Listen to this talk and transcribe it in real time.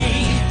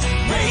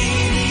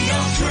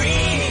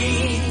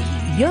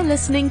You're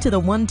listening to the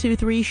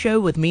 123 show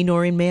with me,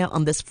 Noreen Mayer,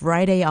 on this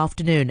Friday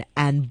afternoon.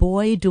 And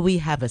boy, do we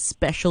have a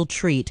special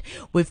treat.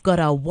 We've got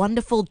our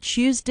wonderful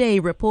Tuesday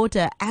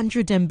reporter,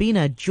 Andrew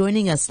Dembina,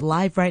 joining us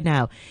live right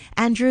now.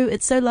 Andrew,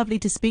 it's so lovely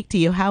to speak to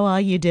you. How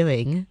are you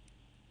doing?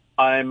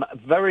 I'm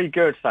very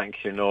good,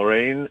 thank you,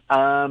 Noreen.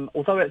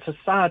 Although it's a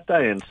sad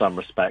day in some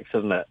respects,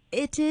 isn't it?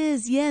 It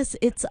is, yes.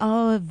 It's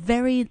our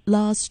very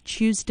last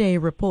Tuesday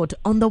report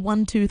on the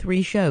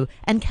 123 show.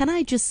 And can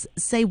I just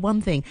say one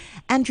thing?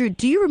 Andrew,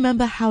 do you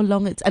remember how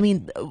long the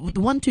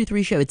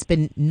 123 show, it's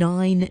been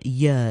 9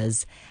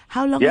 years.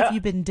 How long have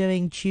you been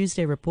doing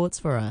Tuesday reports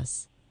for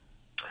us?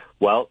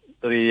 Well,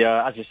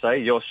 as you say,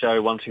 your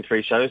show,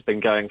 123 show, has been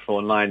going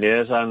for 9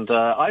 years, and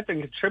I've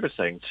been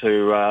contributing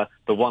to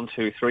the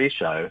 123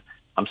 show.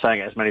 I'm saying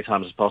it as many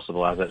times as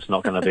possible, as it's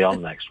not going to be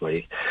on next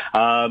week,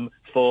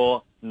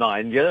 for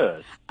 9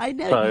 years. I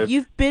know. So,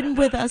 you've been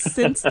with us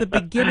since the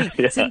beginning,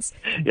 since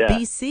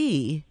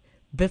BC.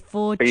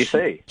 Before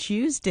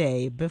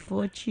Tuesday.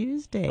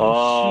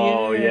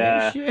 Oh,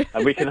 sure.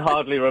 And we can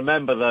hardly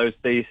remember those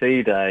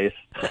BC days.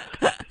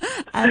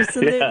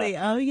 Absolutely.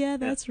 Yeah. Oh, yeah,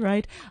 that's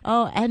right.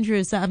 Oh,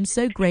 Andrew, so I'm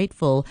so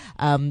grateful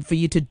for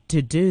you to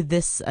do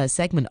this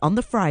segment on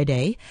the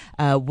Friday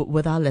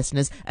with our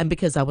listeners, and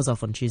because I was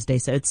off on Tuesday,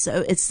 so it's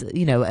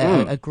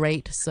a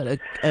great sort of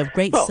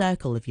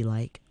circle, if you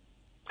like.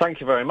 Thank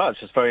you very much.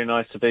 It's very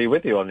nice to be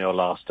with you on your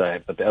last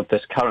day of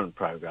this current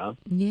program.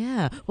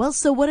 Yeah. Well,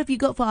 so what have you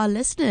got for our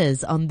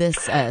listeners on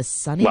this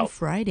sunny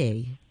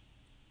Friday?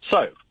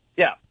 So,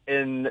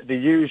 in the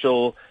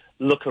usual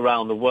look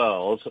around the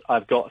world,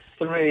 I've got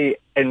 3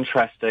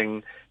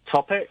 interesting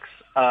topics.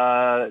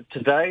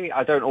 Today,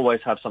 I don't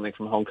always have something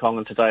from Hong Kong,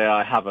 and today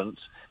I haven't,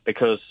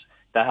 because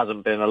there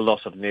hasn't been a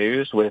lot of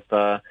news with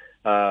the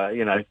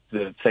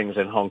things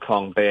in Hong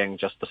Kong being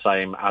just the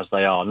same as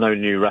they are. No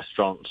new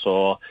restaurants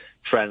or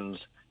trends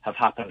have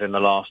happened in the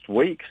last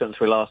week since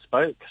we last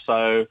spoke.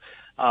 So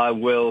I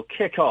will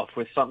kick off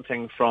with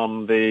something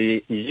from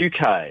the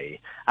UK.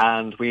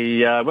 And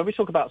when we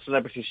talk about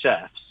celebrity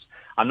chefs,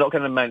 I'm not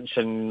going to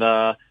mention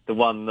the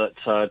one that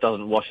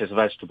doesn't wash his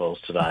vegetables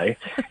today.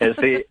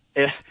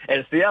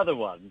 It's the other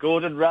one,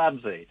 Gordon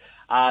Ramsay.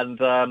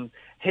 And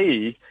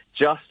he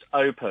just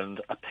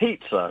opened a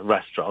pizza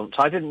restaurant.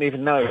 I didn't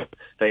even know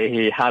that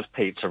he had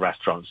pizza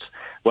restaurants.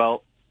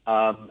 Well,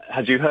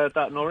 had you heard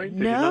that, Noreen?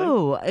 No. You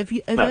know?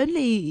 If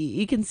only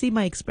you can see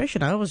my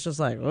expression. I was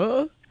just like,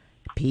 oh,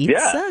 pizza?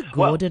 Yeah.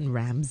 Gordon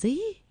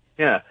Ramsay?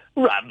 Yeah,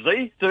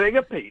 Ramsay doing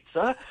a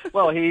pizza.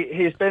 Well,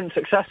 he's been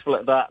successful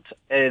at that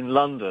in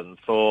London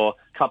for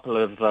a couple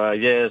of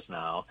years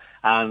now,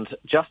 and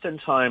just in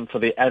time for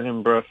the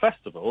Edinburgh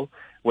Festival,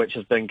 which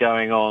has been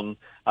going on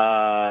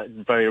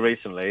very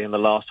recently in the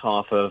last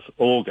half of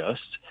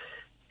August,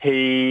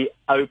 he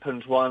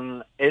opened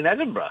one in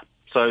Edinburgh.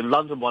 So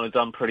London one had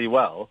done pretty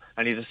well,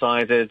 and he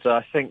decided,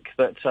 I think,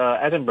 that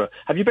Edinburgh...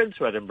 Have you been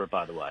to Edinburgh,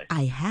 by the way?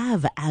 I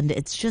have, and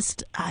it's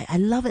just... I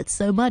love it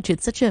so much.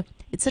 It's such a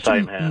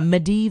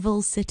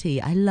medieval city.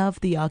 I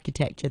love the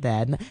architecture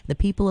there, and the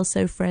people are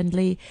so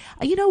friendly.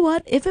 You know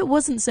what? If it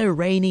wasn't so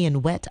rainy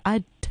and wet,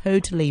 I'd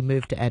totally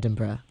move to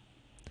Edinburgh.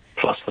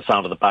 Plus the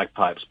sound of the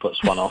bagpipes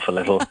puts one off a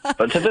little.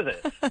 But did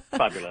it?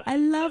 Fabulous. I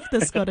love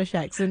the Scottish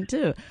accent,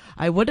 too.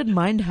 I wouldn't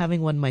mind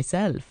having one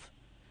myself.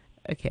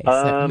 Okay,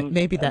 so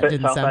maybe that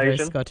didn't sound very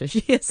Scottish.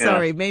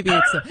 Sorry, maybe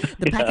it's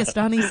the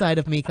Pakistani side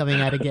of me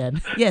coming out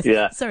again.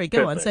 Yes, sorry,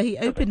 go on. So he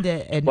opened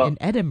it in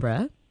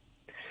Edinburgh.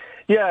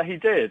 Yeah, he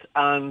did,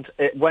 and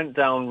it went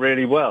down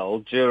really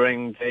well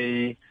during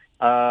the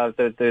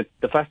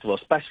festival,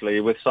 especially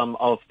with some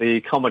of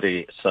the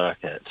comedy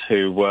circuit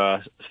who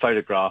were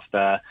photographed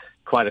there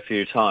quite a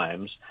few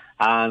times.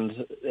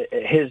 And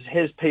his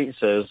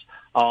pizzas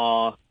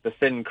are the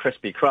thin,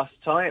 crispy crust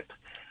type.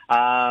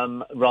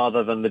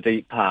 Rather than the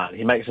deep pan.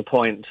 He makes a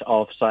point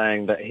of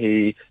saying that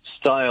he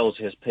styles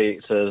his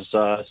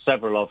pizzas,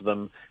 several of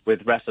them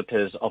with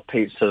recipes of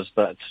pizzas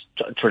that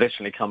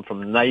traditionally come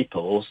from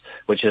Naples,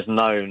 which is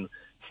known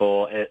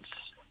for its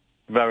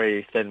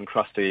very thin,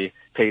 crusty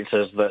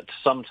pizzas that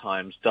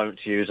sometimes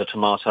don't use a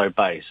tomato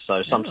base.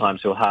 So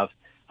sometimes he'll have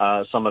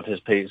some of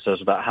his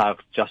pizzas that have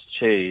just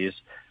cheese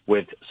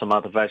with some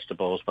other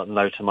vegetables, but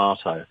no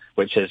tomato,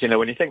 which is,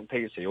 when you think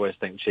pizza, you always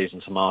think cheese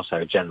and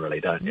tomato generally,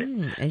 don't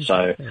you?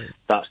 Exactly.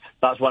 So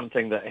that's one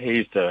thing that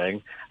he's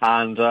doing.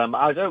 And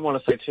I don't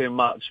want to say too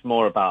much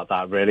more about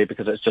that, really,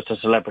 because it's just a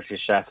celebrity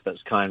chef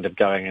that's kind of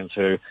going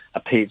into a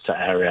pizza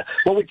area.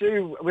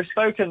 We've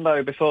spoken,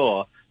 though,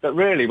 before, that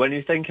really, when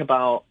you think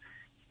about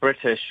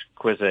British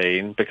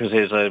cuisine, because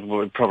he's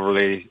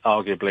probably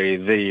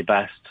arguably the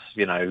best,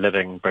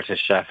 living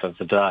British chef of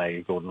the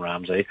day, Gordon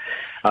Ramsay,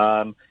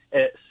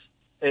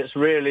 it's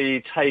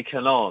really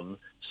taken on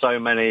so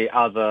many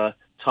other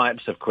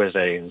types of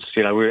cuisines.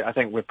 I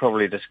think we've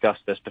probably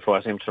discussed this before.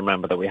 I seem to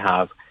remember that we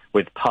have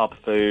with pub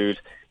food.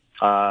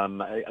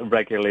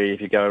 Regularly, if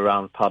you go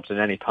around pubs in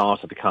any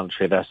part of the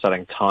country, they're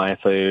selling Thai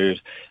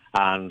food,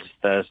 and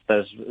there's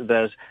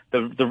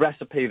the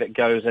recipe that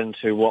goes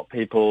into what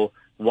people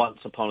once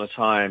upon a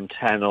time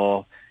 10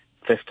 or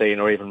 15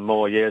 or even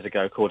more years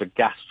ago called a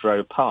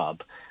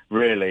gastropub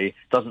really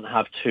doesn't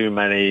have too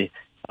many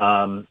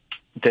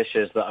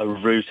dishes that are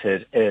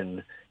rooted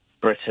in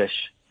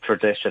British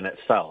tradition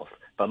itself,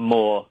 but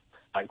more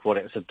like what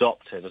it's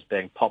adopted as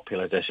being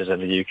popular dishes in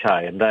the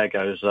UK. And there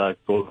goes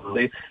Gordon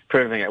Ramsay,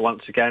 proving it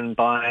once again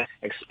by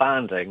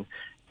expanding.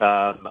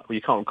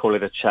 You can't call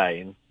it a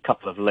chain, a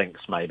couple of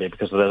links maybe,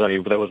 because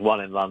there was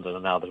one in London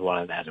and now there's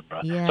one in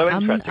Edinburgh. Yeah, so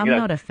I'm interesting.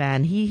 not a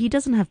fan. He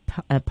doesn't have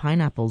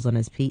pineapples on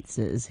his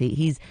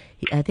pizzas.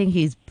 I think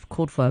he's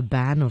called for a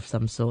ban of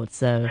some sort.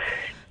 So.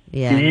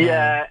 Yeah.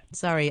 No.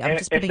 Sorry, I'm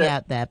just putting it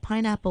out there.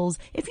 Pineapples.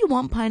 If you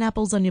want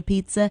pineapples on your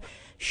pizza,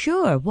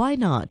 sure, why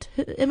not?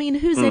 I mean,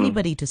 who's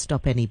anybody to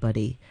stop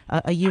anybody?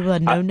 Are you a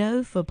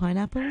no-no for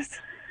pineapples?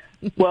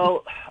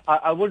 Well,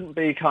 I wouldn't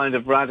be kind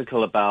of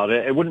radical about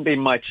it. It wouldn't be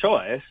my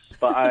choice,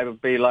 but I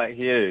would be like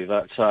you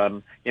that,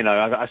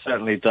 I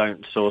certainly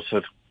don't sort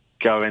of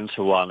go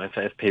into one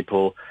if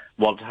people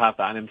want to have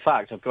that. And in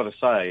fact, I've got to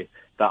say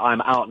that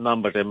I'm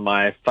outnumbered in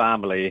my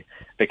family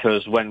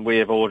because when we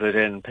have ordered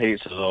in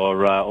pizzas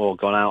or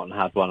gone out and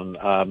had one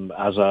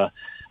as a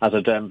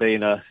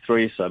Dembina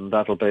threesome,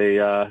 that'll be,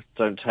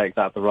 don't take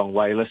that the wrong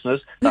way,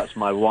 listeners. That's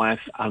my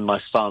wife and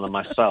my son and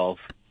myself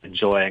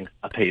enjoying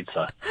a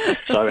pizza.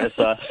 So it's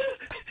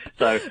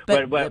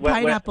but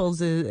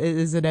pineapples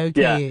is an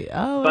okay.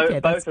 Yeah. Oh,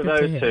 okay. Both of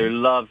those two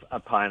love a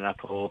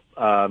pineapple.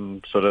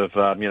 If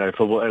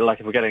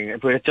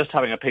we're just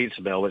having a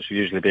pizza meal, which would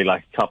usually be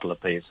like a couple of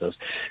pizzas,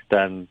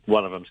 then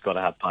one of them's got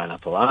to have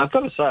pineapple. And I've got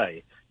to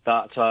say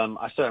that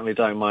I certainly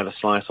don't mind a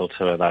slice or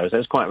two of those.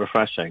 It's quite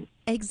refreshing.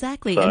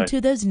 Exactly. So, and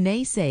to those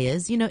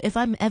naysayers, if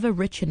I'm ever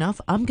rich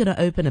enough, I'm going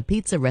to open a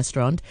pizza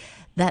restaurant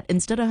that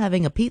instead of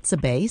having a pizza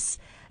base,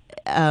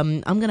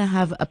 I'm going to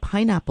have a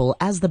pineapple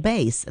as the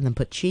base and then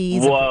put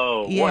cheese.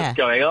 Whoa, what's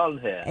going on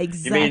here?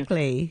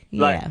 Exactly.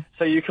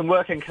 So you can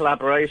work in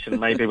collaboration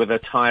maybe with a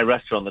Thai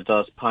restaurant that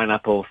does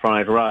pineapple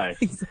fried rice.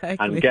 Exactly.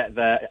 And get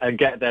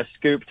their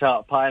scooped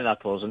up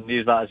pineapples and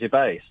use that as your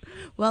base.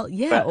 Well,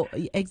 yeah,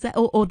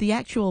 or the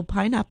actual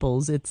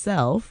pineapples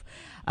itself.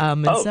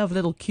 Instead of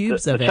little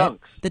cubes of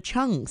chunks. The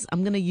chunks.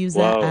 I'm going to use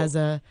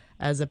that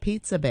as a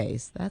pizza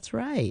base. That's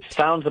right.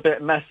 Sounds a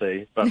bit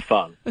messy, but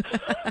fun.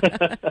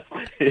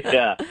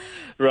 Yeah,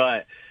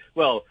 right.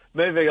 Well,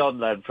 moving on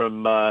then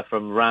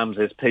from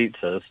Ramsay's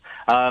Pizzas,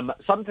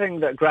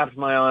 something that grabbed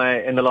my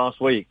eye in the last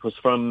week was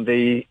from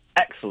the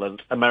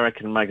excellent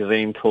American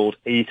magazine called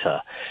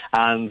Eater,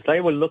 and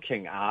they were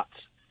looking at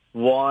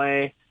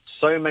why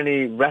so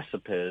many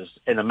recipes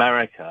in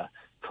America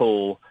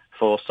call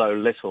for so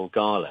little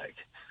garlic,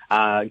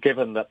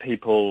 given that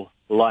people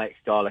like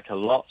garlic a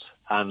lot,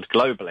 and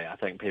globally I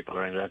think people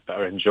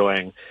are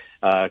enjoying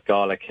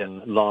garlic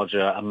in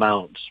larger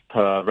amounts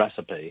per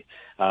recipe,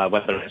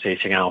 whether it's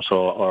eating out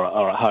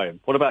or at home.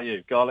 What about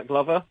you, garlic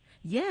lover?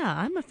 Yeah,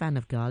 I'm a fan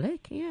of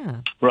garlic,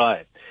 yeah.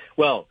 Right.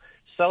 Well,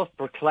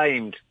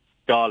 self-proclaimed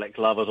garlic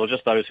lovers, or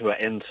just those who are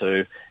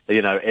into,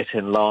 it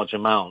in large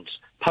amounts,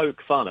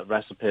 poke fun at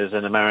recipes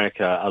in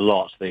America a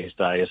lot these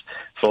days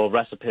for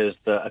recipes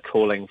that are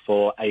calling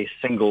for a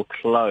single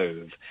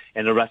clove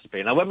in a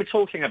recipe. Now, when we're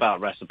talking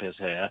about recipes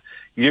here,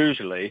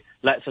 usually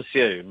let's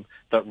assume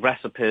that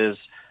recipes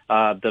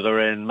that are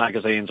in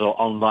magazines or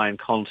online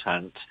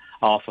content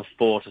are for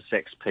 4 to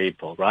 6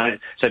 people, right?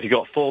 So if you've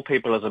got 4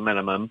 people as a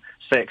minimum,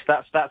 6,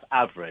 that's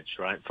average,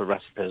 right, for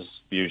recipes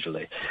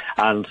usually.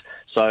 And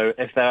so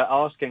if they're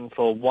asking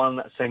for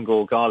one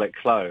single garlic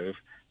clove,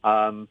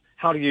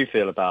 how do you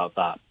feel about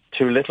that?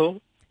 Too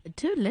little?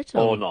 Too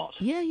little. Or not?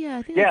 Yeah,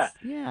 I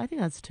think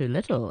that's too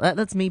little.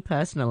 That's me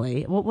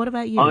personally. What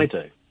about you? I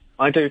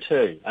do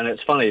too. And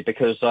it's funny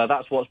because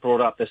that's what's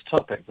brought up this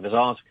topic for this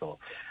article.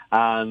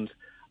 And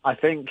I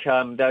think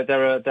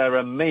there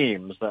are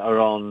memes that are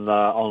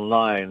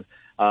online.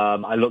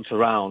 I looked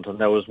around and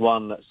there was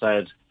one that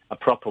said a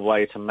proper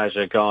way to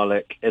measure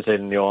garlic is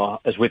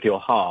with your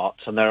heart,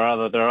 and there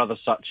are other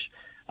such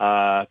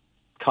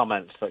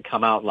comments that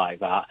come out like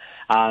that.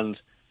 And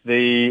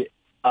the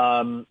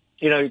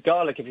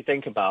garlic, if you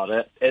think about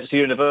it, it's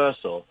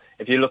universal.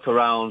 If you look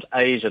around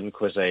Asian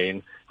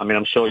cuisine, I mean,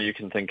 I'm sure you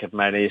can think of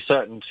many.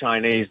 Certain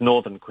Chinese,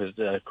 northern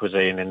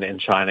cuisine in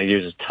China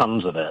uses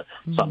tons of it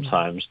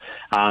sometimes.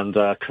 And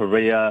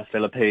Korea,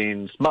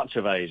 Philippines, much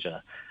of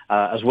Asia,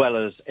 as well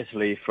as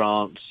Italy,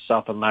 France,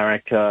 South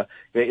America.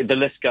 The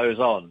list goes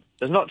on.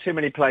 There's not too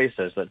many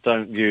places that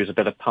don't use a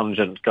bit of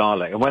pungent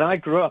garlic. And when I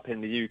grew up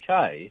in the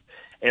UK,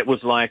 it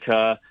was like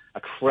a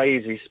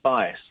crazy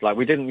spice. Like,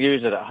 we didn't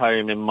use it at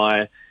home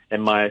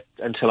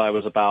until I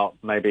was about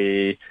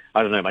maybe,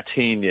 I don't know, my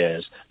teen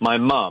years. My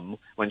mum,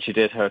 when she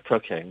did her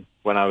cooking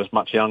when I was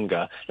much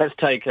younger, let's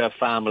take a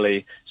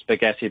family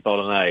spaghetti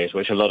bolognese,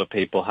 which a lot of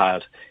people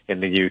had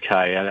in the UK,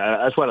 and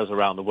as well as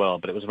around the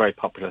world, but it was a very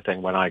popular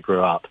thing when I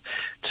grew up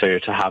to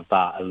have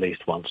that at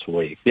least once a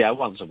week. Yeah,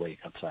 once a week,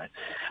 I'd say.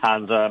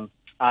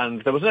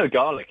 And there was no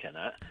garlic in it.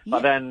 Yeah.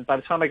 But then by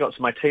the time I got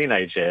to my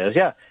teenage years,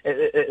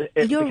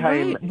 it You're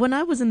became... right. When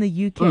I was in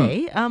the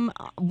UK,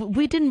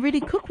 we didn't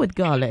really cook with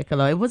garlic a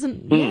lot. It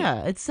wasn't,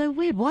 it's so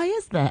weird. Why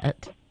is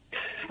that?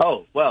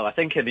 Oh, well, I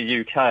think in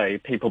the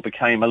UK, people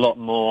became a lot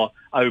more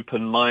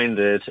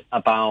open-minded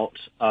about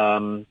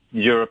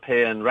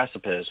European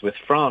recipes, with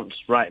France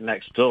right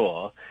next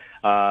door,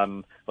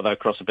 although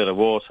across a bit of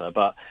water,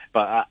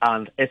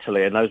 and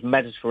Italy and those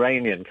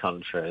Mediterranean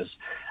countries.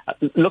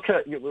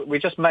 We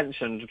just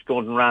mentioned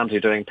Gordon Ramsay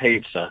doing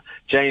pizza.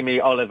 Jamie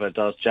Oliver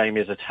does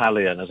Jamie's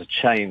Italian as a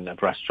chain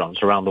of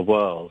restaurants around the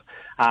world.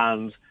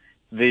 And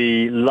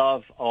the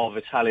love of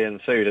Italian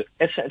food.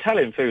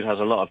 Italian food has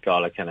a lot of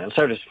garlic in it, and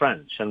so does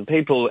French. And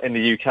people in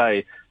the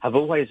UK have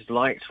always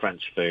liked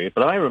French food.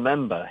 But I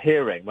remember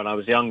hearing when I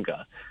was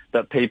younger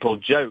that people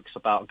jokes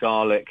about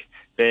garlic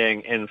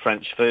being in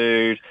French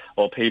food,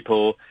 or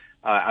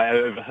I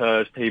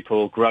overheard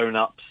people grown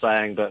up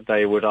saying that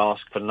they would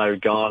ask for no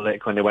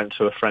garlic when they went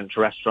to a French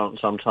restaurant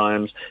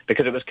sometimes,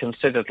 because it was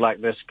considered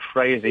like this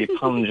crazy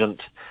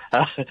pungent,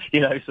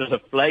 sort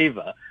of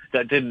flavour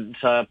that didn't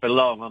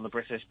belong on the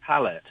British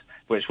palate,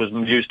 which was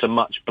used to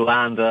much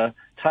blander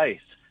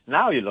taste.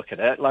 Now you look at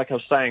it, like I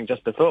was saying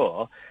just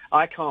before,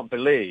 I can't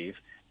believe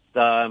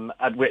how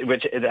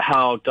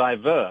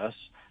diverse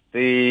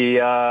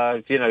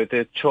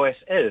the choice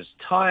is.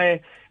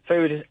 Thai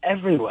food is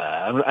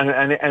everywhere,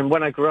 and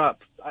when I grew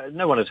up,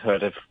 no one had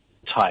heard of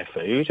Thai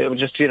food. It was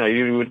just,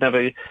 you would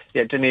never,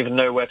 didn't even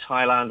know where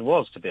Thailand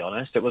was, to be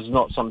honest. It was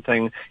not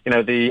something,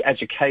 the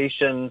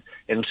education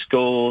in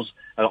schools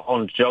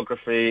on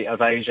geography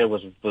of Asia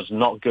was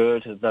not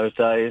good in those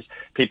days.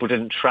 People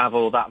didn't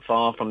travel that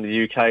far from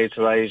the UK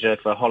to Asia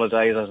for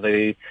holidays as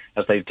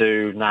they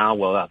do now.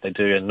 Well, that they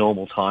do in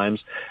normal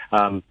times,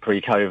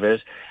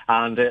 pre-COVID.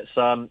 And it's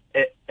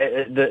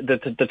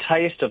the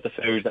taste of the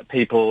food that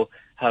people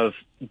have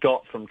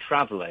got from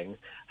traveling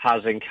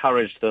has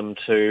encouraged them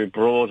to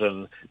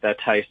broaden their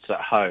tastes at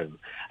home.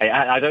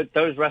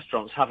 Those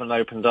restaurants haven't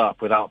opened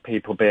up without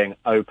people being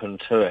open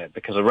to it,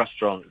 because a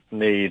restaurant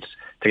needs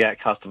to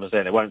get customers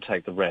in. It won't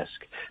take the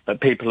risk.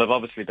 But people have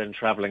obviously been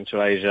traveling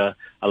to Asia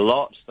a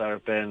lot. There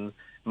have been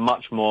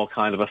much more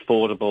kind of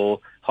affordable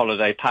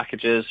holiday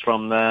packages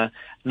from there,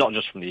 not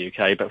just from the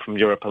UK, but from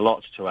Europe a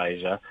lot to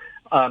Asia.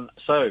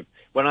 So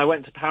when I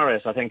went to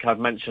Paris, I think I've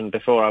mentioned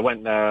before, I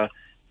went there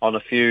on a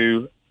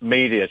few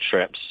media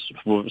trips,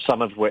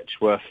 some of which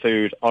were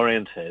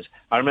food-oriented.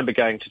 I remember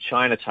going to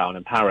Chinatown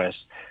in Paris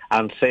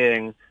and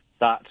seeing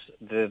that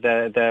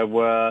there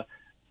were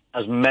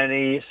as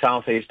many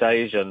Southeast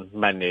Asian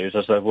menus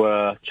as there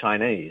were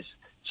Chinese.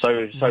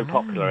 So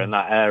popular in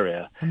that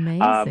area,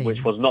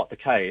 which was not the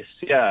case.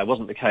 Yeah, it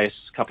wasn't the case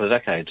a couple of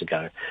decades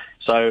ago.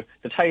 So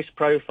the taste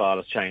profile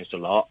has changed a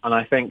lot, and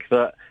I think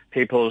that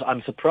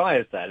I'm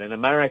surprised then in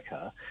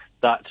America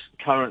that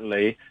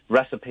currently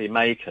recipe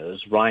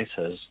makers,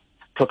 writers,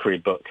 cookery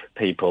book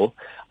people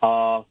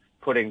are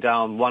putting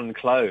down one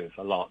clove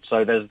a lot.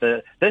 So this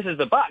is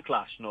the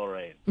backlash,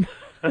 Noreen,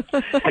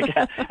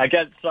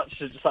 against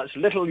such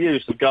little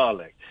use of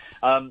garlic.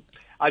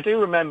 I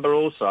do remember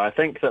also, I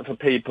think that for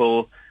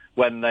people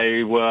when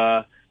they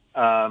were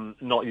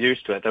not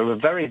used to it, they were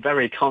very,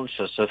 very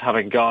conscious of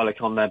having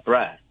garlic on their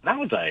bread.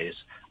 Nowadays,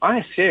 I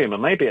assume,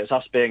 and maybe it's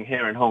us being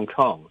here in Hong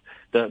Kong,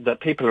 that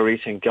people are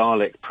eating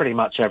garlic pretty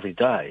much every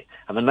day,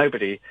 and then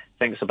nobody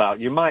thinks about.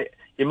 You might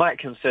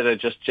consider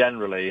just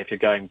generally, if you're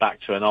going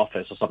back to an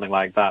office or something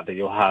like that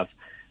you'll have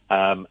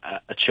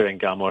a chewing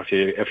gum, or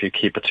if you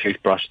keep a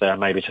toothbrush there,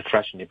 maybe to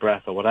freshen your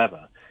breath or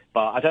whatever.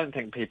 But I don't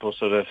think people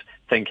sort of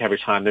think every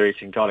time they're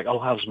eating garlic, oh,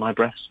 how does my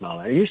breath smell?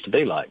 It used to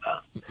be like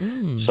that.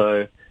 Mm.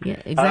 So yeah,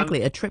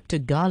 exactly. A trip to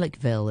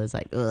Garlicville is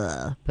like,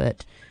 ugh,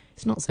 but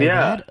it's not so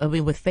bad. I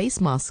mean, with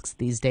face masks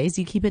these days,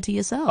 you keep it to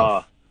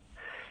yourself.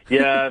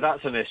 Yeah,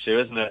 that's an issue,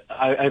 isn't it?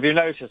 Have you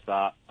noticed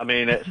that? I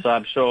mean,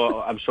 I'm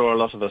sure a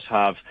lot of us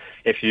have.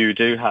 If you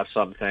do have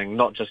something,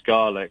 not just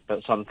garlic,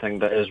 but something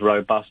that is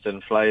robust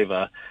in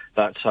flavour,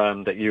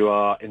 that you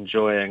are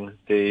enjoying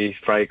the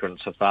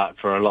fragrance of that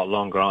for a lot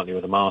longer, aren't you,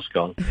 with a mask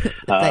on?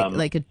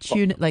 like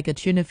a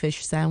tuna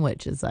fish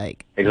sandwich is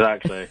like.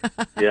 Exactly.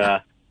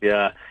 Yeah.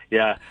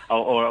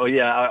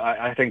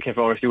 I think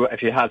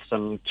if you had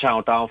some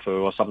chow tofu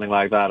or something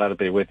like that, that'd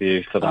be with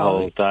you for the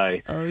whole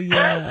day. Oh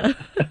yeah.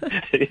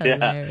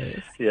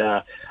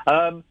 Yeah.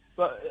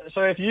 But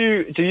so do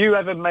you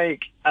ever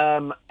make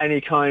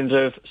any kind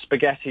of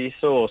spaghetti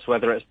sauce,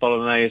 whether it's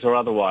bolognese or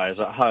otherwise,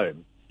 at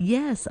home?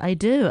 Yes, I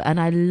do, and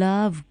I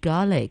love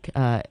garlic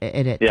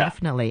in it,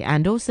 definitely.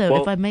 And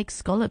also, if I make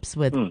scallops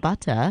with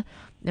butter,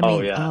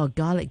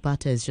 garlic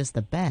butter is just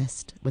the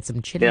best with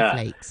some chili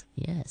flakes.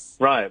 Yes.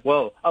 Right.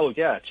 Well,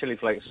 chili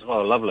flakes as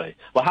well. Lovely.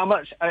 Well, how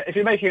much, if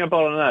you're making a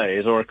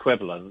bolognese or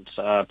equivalent,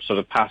 sort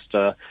of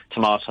pasta,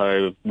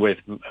 tomato with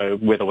or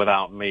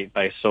without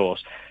meat-based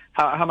sauce,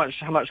 how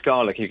much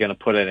garlic are you going to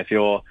put in if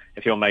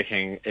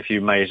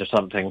you measure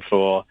something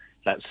for,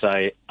 let's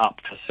say, up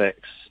to 6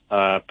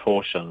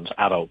 portions,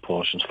 adult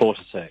portions, 4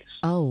 to 6?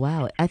 Oh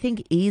wow! I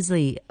think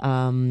easily,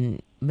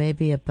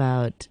 maybe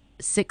about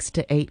 6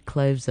 to 8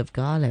 cloves of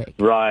garlic.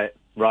 Right.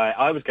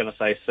 I was going to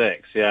say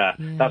 6. Yeah.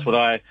 That's what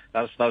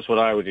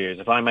I would use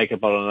if I make a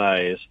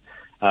bolognese.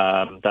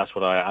 That's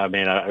what I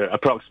mean,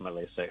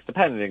 approximately 6,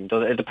 depending.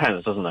 It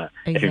depends, doesn't it?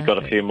 Exactly. If you've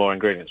got a few more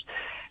ingredients.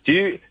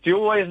 Do you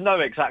always know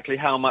exactly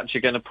how much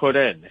you're going to put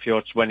in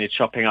when you're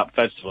chopping up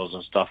vegetables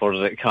and stuff, or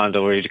does it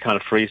or you kind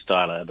of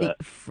freestyle it a bit?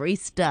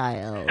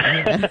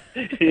 Freestyle.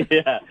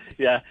 Yeah.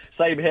 yeah.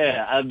 Same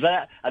here, and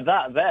that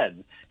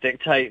then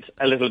dictates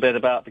a little bit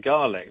about the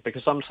garlic,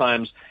 because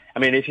sometimes, I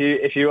mean, if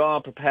you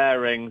are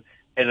preparing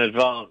in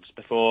advance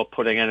before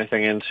putting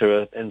anything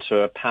into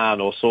a pan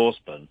or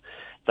saucepan,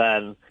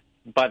 then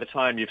by the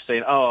time you've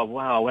seen, oh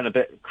wow, I went a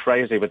bit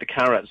crazy with the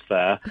carrots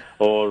there,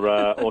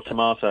 or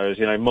tomatoes,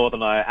 more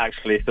than I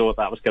actually thought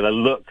that was going to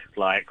look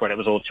like when it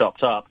was all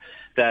chopped up,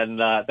 then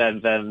that's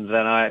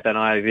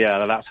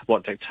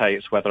what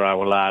dictates whether I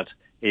will add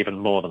even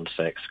more than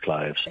 6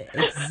 cloves.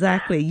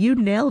 Exactly. You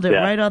nailed it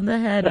right on the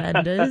head,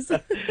 Anders.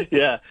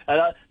 Yeah,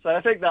 so I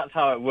think that's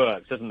how it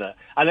works, isn't it?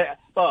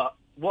 But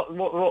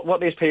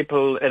what these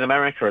people in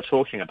America are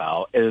talking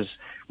about is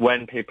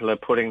when people are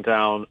putting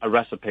down a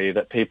recipe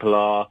that people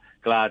are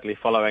gladly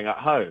following at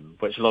home,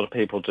 which a lot of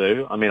people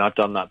do. I mean, I've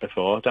done that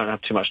before. Don't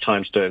have too much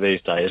time to do it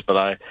these days,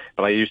 but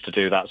I used to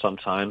do that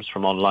sometimes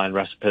from online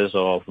recipes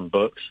or from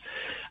books.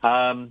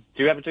 Do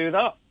you ever do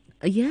that?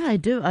 Yeah, I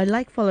do. I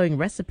like following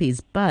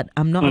recipes, but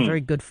I'm not a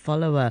very good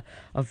follower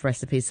of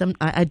recipes.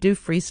 I do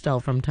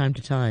freestyle from time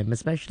to time,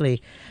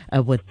 especially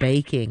with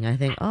baking. I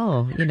think,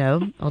 I'll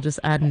just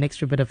add an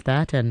extra bit of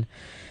that, and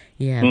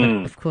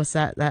but of course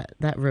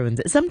that ruins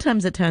it.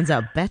 Sometimes it turns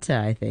out better,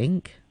 I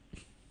think.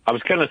 I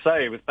was going to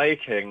say, with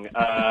baking,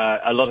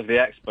 a lot of the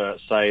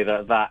experts say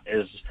that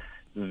is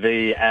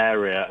the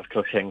area of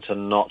cooking to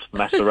not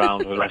mess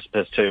around with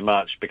recipes too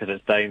much, because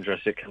it's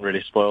dangerous. It can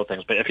really spoil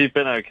things. But if you've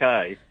been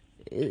okay,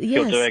 if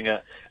you're doing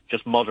it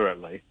just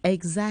moderately.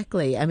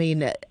 Exactly. I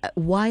mean,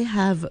 why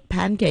have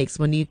pancakes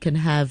when you can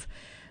have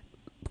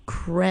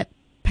crepe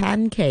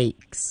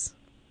pancakes?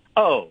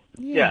 Oh,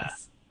 yes, yeah.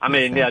 I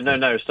mean,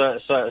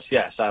 exactly.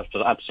 yes,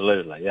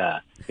 absolutely, yeah.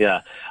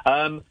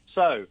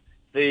 So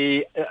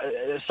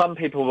some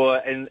people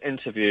were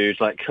interviewed,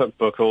 like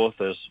cookbook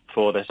authors,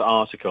 for this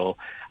article,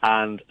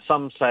 and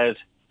some said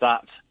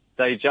that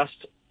they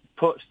just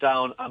put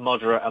down a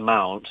moderate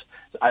amount,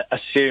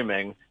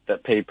 assuming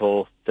that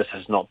this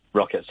is not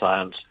rocket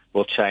science,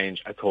 will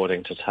change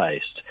according to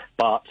taste.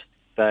 But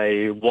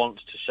they want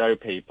to show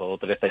people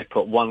that if they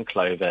put 1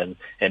 clove in,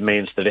 it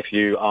means that if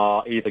you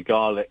are either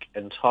garlic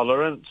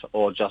intolerant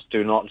or just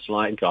do not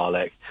like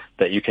garlic,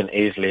 that you can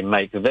easily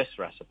make this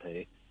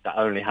recipe that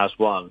only has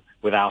 1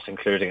 without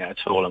including it at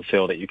all, and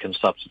feel that you can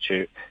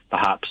substitute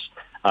perhaps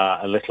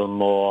a little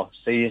more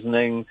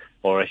seasoning,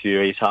 or if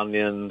you eat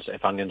onions,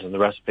 if onions in the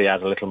recipe,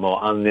 add a little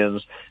more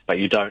onions, but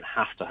you don't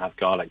have to have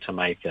garlic to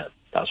make it.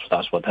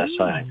 That's what they're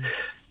saying.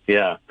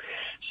 Yeah.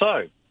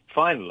 So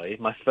finally,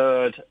 my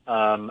third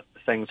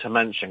thing to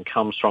mention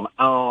comes from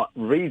our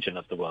region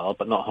of the world,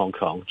 but not Hong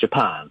Kong,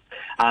 Japan.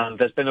 And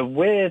there's been a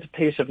weird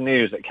piece of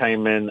news that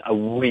came in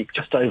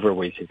just over a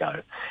week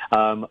ago,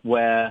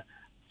 where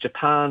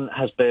Japan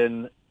has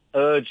been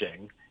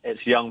urging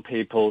its young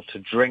people to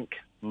drink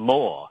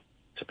more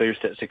to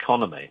boost its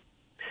economy.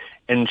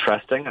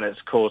 Interesting, and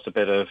it's caused a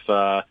bit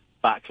of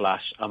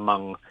backlash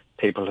among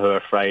people who are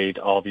afraid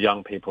of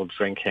young people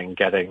drinking,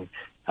 getting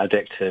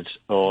addicted,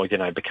 or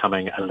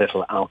becoming a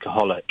little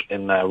alcoholic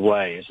in their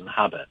ways and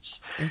habits.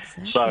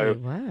 Exactly. So,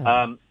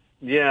 wow.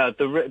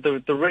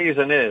 the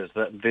reason is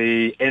that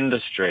the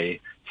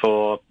industry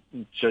for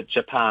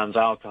Japan's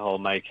alcohol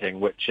making,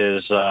 which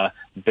is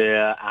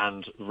beer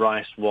and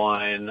rice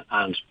wine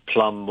and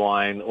plum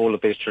wine, all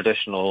of these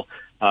traditional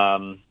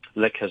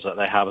liquors that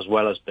they have as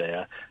well as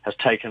beer, has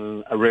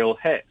taken a real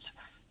hit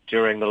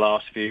during the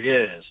last few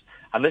years.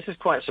 And this is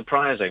quite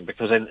surprising,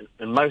 because in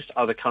most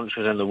other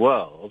countries in the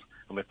world,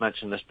 and we've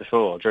mentioned this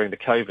before, during the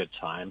COVID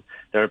time,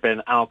 there have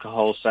been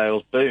alcohol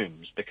sales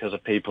booms because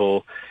of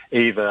people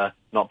either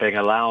not being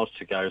allowed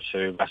to go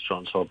to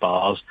restaurants or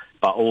bars,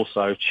 but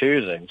also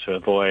choosing to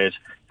avoid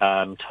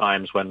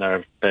times when there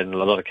have been a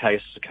lot of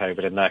cases of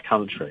COVID in their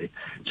country,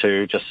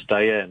 to just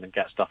stay in and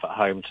get stuff at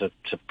home to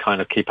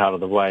kind of keep out of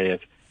the way of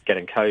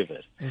getting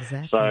COVID.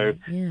 Exactly. So,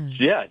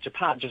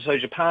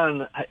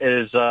 Japan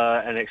is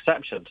an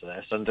exception to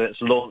this, and it's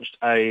launched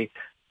a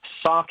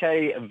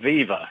Sake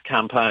Viva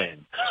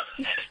campaign.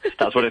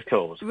 That's what it's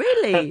called.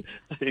 Really?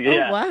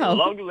 Yeah. Oh, wow.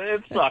 Long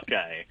live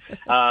sake.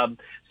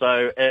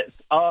 So it's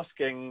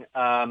asking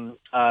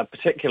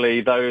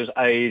particularly those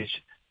aged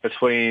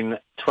between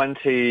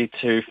 20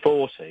 to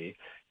 40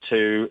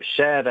 to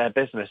share their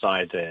business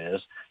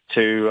ideas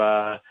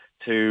to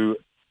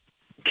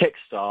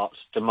kickstart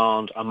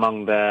demand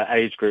among their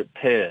age group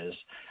peers.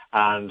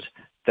 And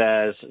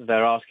they're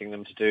asking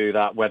them to do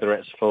that, whether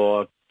it's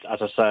for, as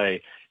I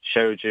say,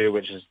 shoju,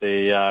 which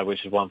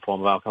is one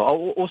form of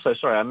alcohol. Oh, also,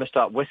 sorry, I missed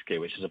out whiskey,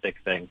 which is a big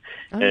thing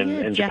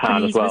in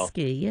Japan as well. Japanese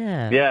whiskey,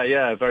 yeah.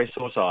 Yeah, very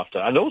sought after.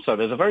 And also,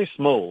 there's a very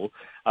small,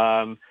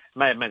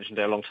 may have mentioned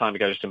it a long time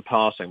ago just in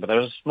passing, but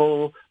there's a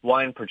small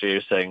wine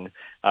producing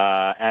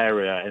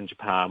area in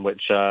Japan,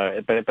 which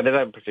but they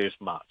don't produce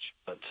much.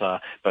 But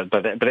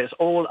it's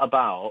all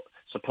about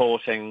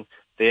supporting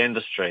the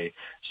industry.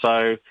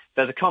 So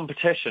there's a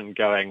competition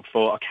going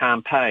for a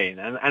campaign,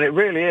 and it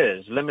really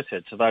is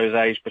limited to those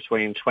aged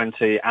between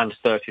 20 and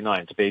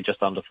 39, to be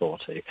just under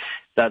 40,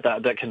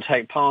 that can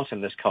take part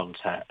in this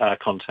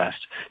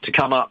contest to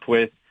come up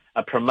with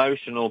a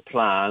promotional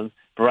plan,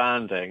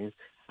 branding,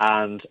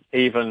 and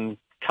even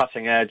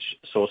cutting-edge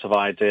sort of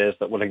ideas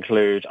that will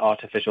include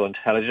artificial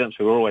intelligence.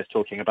 We were always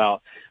talking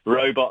about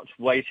robot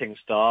waiting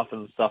staff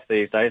and stuff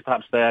these days.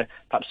 Perhaps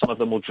some of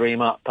them will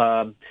dream up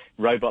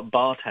robot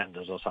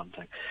bartenders or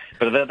something.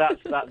 But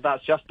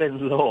that's just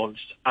been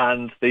launched,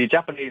 and the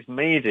Japanese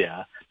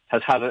media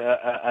has had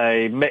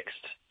a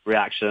mixed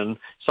reaction.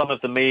 Some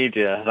of the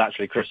media has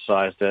actually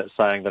criticised it,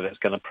 saying that it's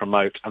going to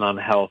promote an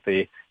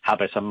unhealthy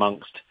habit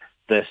amongst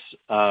this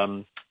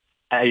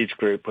age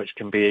group, which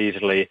can be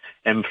easily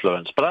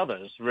influenced. But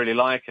others really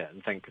like it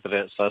and think that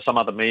it's some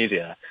other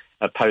media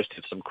have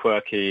posted some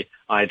quirky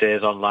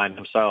ideas online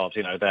themselves.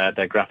 You know,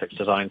 their graphics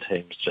design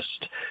teams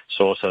just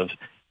sort of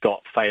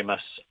got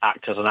famous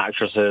actors and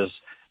actresses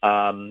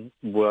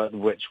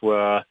which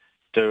were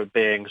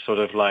being sort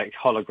of like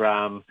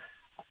hologram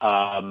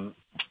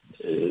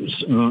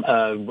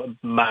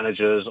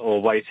managers or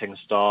waiting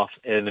staff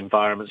in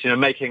environments, you know,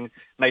 making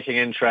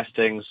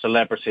interesting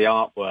celebrity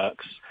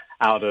artworks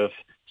out of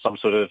some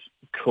sort of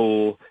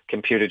cool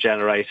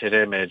computer-generated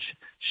image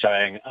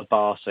showing a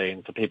bar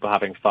scene for people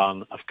having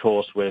fun, of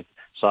course, with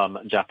some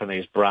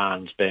Japanese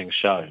brands being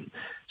shown.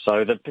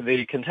 So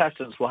the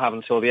contestants will have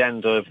until the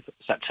end of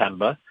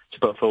September to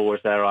put forward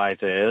their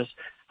ideas,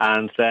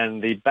 and then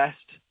the best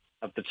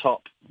of the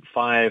top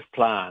 5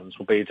 plans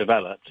will be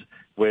developed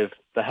with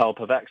the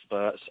help of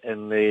experts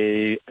in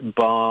the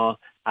bar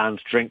and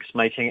drinks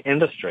making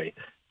industry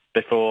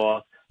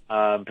before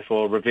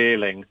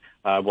revealing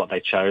what they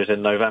chose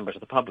in November to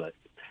the public.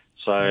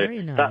 So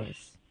very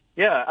nice.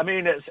 I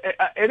mean,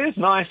 it is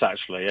nice,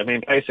 actually. I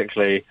mean,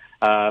 basically,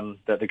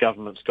 that the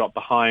government's got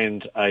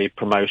behind a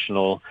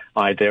promotional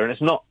idea, and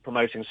it's not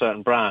promoting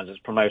certain brands; it's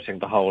promoting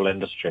the whole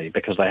industry,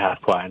 because they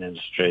have quite an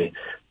industry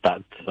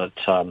that's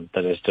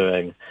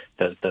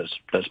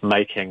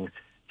making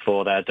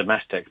for their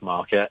domestic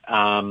market.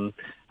 And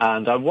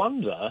I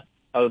wonder,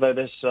 although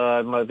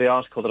the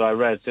article that I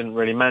read didn't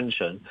really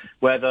mention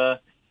whether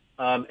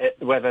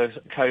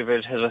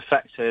COVID has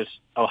affected,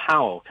 or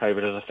how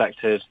COVID has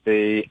affected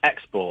the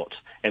export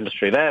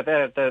industry.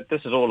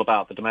 This is all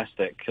about the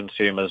domestic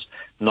consumers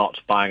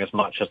not buying as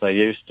much as they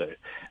used to.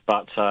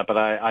 But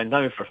I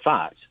know for a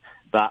fact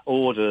that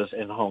orders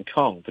in Hong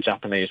Kong for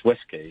Japanese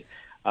whiskey,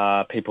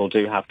 people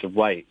do have to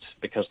wait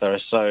because there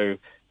is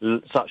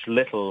such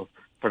little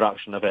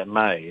production of it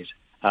made.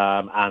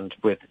 And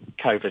with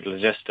COVID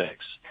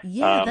logistics.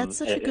 Yeah, that's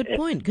such a good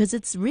point, because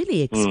it's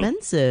really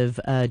expensive,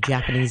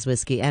 Japanese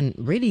whiskey, and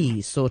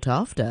really sought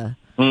after.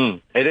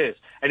 It is,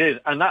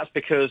 and that's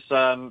because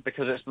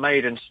it's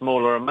made in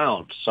smaller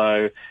amounts.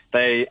 So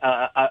they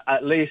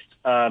at least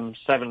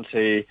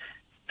 70%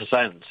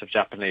 of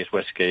Japanese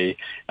whiskey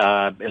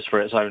is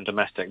for its own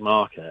domestic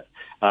market,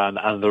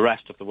 and the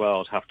rest of the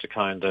world have to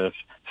kind of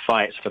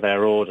fight for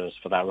their orders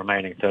for that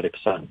remaining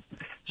 30%.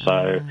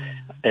 So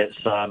it's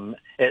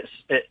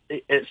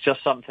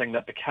just something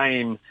that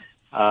became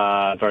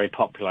very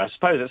popular. I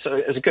suppose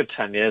it's a good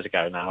 10 years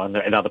ago now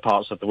in other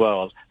parts of the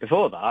world.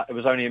 Before that, it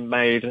was only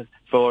made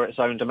for its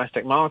own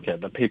domestic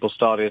market, but people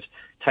started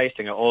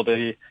tasting it, or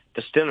the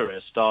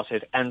distilleries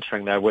started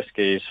entering their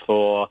whiskies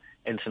for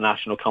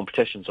international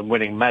competitions and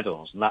winning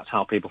medals, and that's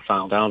how people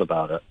found out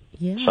about it.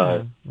 Yeah.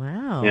 So,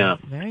 wow. Yeah.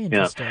 Very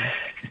interesting. Yeah.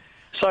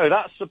 So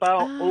that's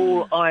about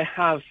all I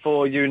have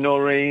for you,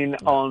 Noreen,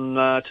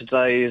 on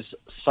today's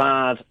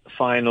sad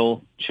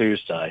final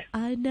Tuesday.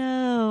 I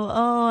know.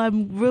 Oh,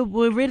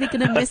 we're really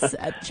going to miss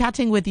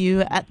chatting with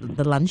you at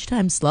the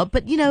lunchtime slot.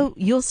 But, you know,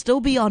 you'll still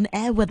be on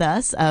air with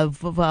us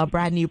for our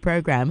brand new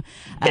program.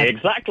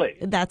 Exactly.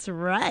 That's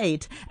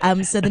right.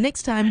 So the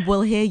next time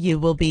we'll hear you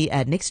will be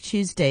next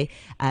Tuesday,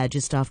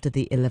 just after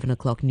the 11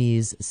 o'clock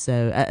news.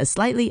 So a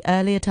slightly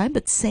earlier time,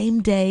 but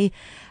same day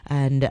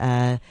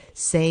and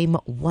same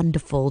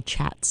wonderful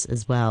chats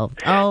as well.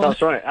 Oh,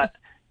 that's right.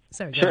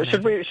 Sorry,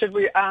 should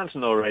we add,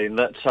 Noreen,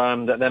 that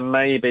there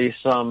may be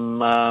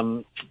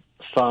some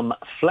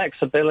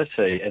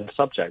flexibility in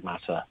subject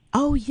matter?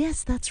 Oh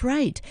yes, that's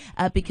right.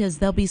 Because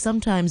there'll be some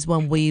times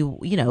when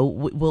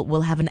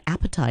we'll have an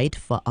appetite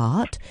for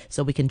art,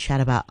 so we can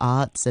chat about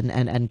arts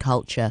and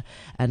culture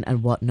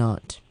and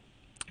whatnot.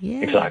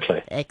 Yeah,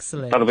 exactly.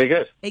 Excellent. That'll be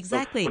good.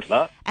 Exactly. Good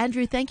luck.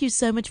 Andrew, thank you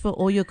so much for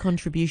all your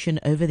contribution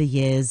over the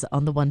years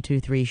on the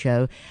 123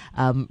 show.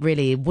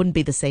 Really, it wouldn't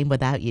be the same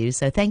without you.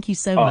 So thank you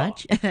so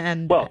much,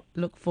 and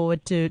look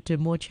forward to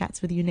more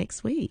chats with you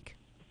next week.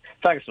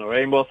 Thanks,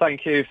 Noreen. Well,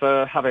 thank you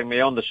for having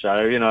me on the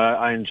show. You know,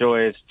 I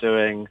enjoyed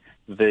doing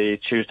the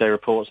Tuesday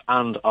reports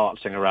and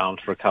Artsing Around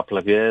for a couple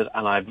of years,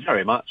 and I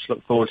very much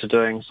look forward to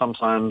doing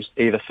sometimes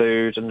either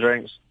food and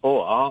drinks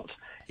or art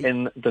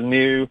in the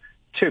new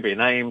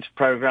to-be-named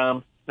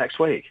programme next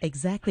week.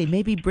 Exactly.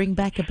 Maybe bring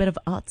back a bit of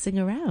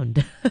Artsing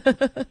Around.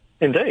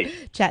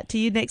 Indeed. Chat to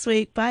you next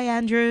week. Bye,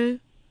 Andrew.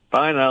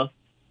 Bye now.